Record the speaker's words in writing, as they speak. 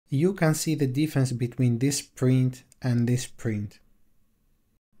You can see the difference between this print and this print.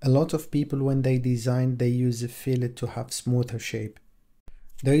 A lot of people, when they design, they use a fillet to have smoother shape.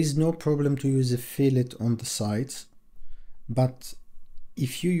 There is no problem to use a fillet on the sides, but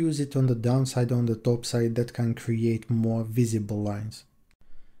if you use it on the downside, on the top side, that can create more visible lines.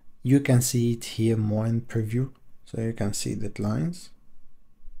 You can see it here more in preview, so you can see that lines.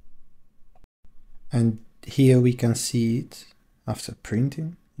 And here we can see it after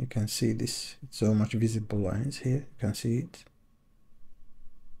printing. You can see this, it's so much visible lines here, you can see it.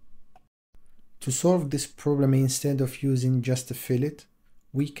 To solve this problem, instead of using just a fillet,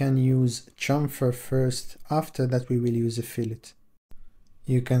 we can use chamfer first, after that we will use a fillet.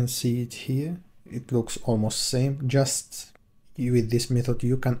 You can see it here, it looks almost same, just with this method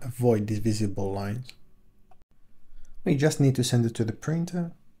you can avoid these visible lines. We just need to send it to the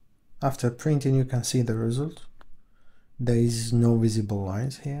printer. After printing you can see the result. There is no visible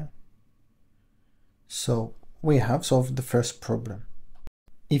lines here. So we have solved the first problem.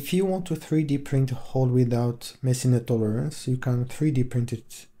 If you want to 3D print a hole without messing a tolerance, you can 3D print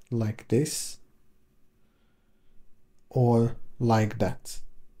it like this or like that.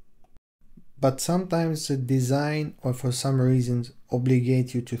 But sometimes the design or for some reasons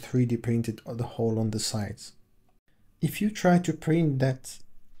obligate you to 3D print it on the hole on the sides. If you try to print that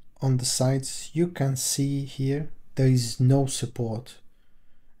on the sides, you can see here there is no support.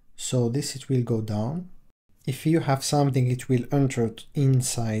 So this it will go down. If you have something it will enter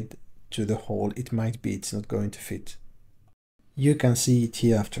inside to the hole, it might be it's not going to fit. You can see it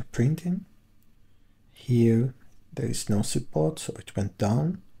here after printing. Here there is no support, so it went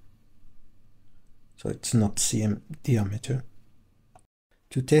down. So it's not same diameter.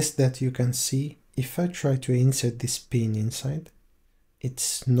 To test that, you can see if I try to insert this pin inside,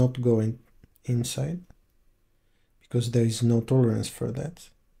 it's not going inside because there is no tolerance for that.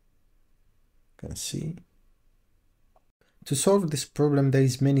 You can see. To solve this problem there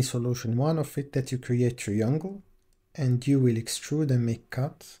is many solutions. One of it that you create triangle and you will extrude and make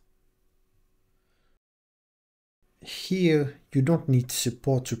cut. Here you don't need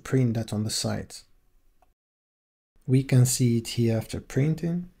support to print that on the sides. We can see it here after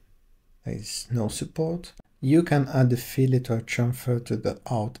printing. There is no support. You can add a fillet or chamfer to the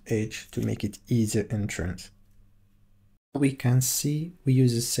out edge to make it easier entrance. We can see we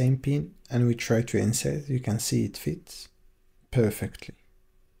use the same pin and we try to insert. You can see it fits perfectly.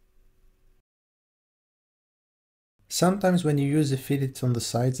 Sometimes when you use a fillet on the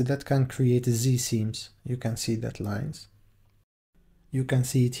sides, that can create Z-seams. You can see that lines. You can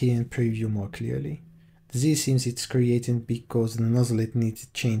see it here in preview more clearly. The Z-seams it's creating because the nozzle it needs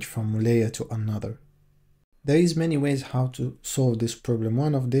to change from layer to another. There is many ways how to solve this problem.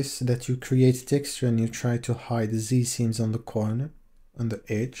 One of this that you create texture and you try to hide the Z-seams on the corner, on the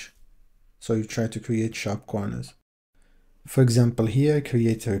edge. So you try to create sharp corners. For example, here I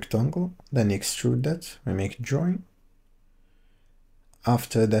create a rectangle, then extrude that, we make a drawing.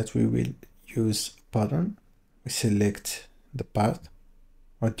 After that we will use pattern, we select the path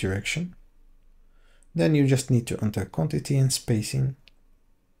or direction. Then you just need to enter quantity and spacing.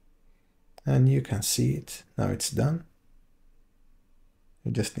 And you can see it, now it's done.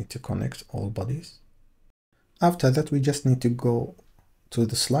 You just need to connect all bodies. After that we just need to go to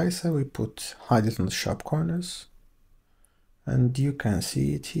the slicer, we hide it on the sharp corners. And you can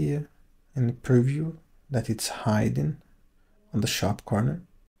see it here in the preview that it's hiding on the sharp corner.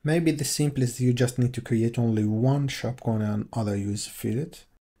 Maybe the simplest you just need to create only one sharp corner and other use fillet,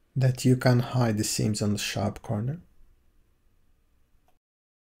 that you can hide the seams on the sharp corner.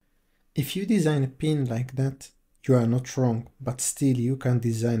 If you design a pin like that, you are not wrong, but still you can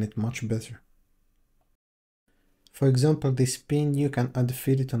design it much better. For example, this pin you can add a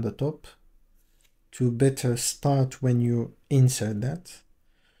fillet on the top to better start when you insert that.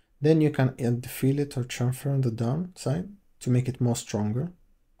 Then you can add the fillet or chamfer on the down side to make it more stronger.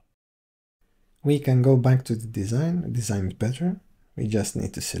 We can go back to the design is better. We just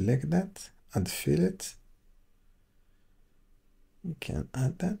need to select that, add fillet. You can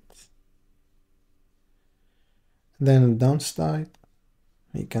add that. Then on the down side,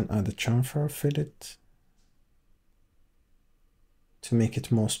 we can add a chamfer fillet to make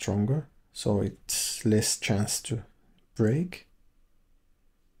it more stronger, so it's less chance to break.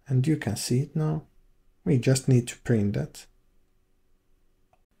 And you can see it now. We just need to print that.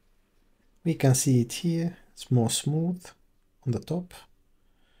 We can see it here, it's more smooth on the top,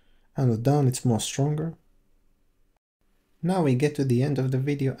 and the down it's more stronger. Now we get to the end of the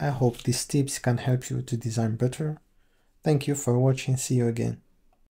video. I hope these tips can help you to design better. Thank you for watching, see you again.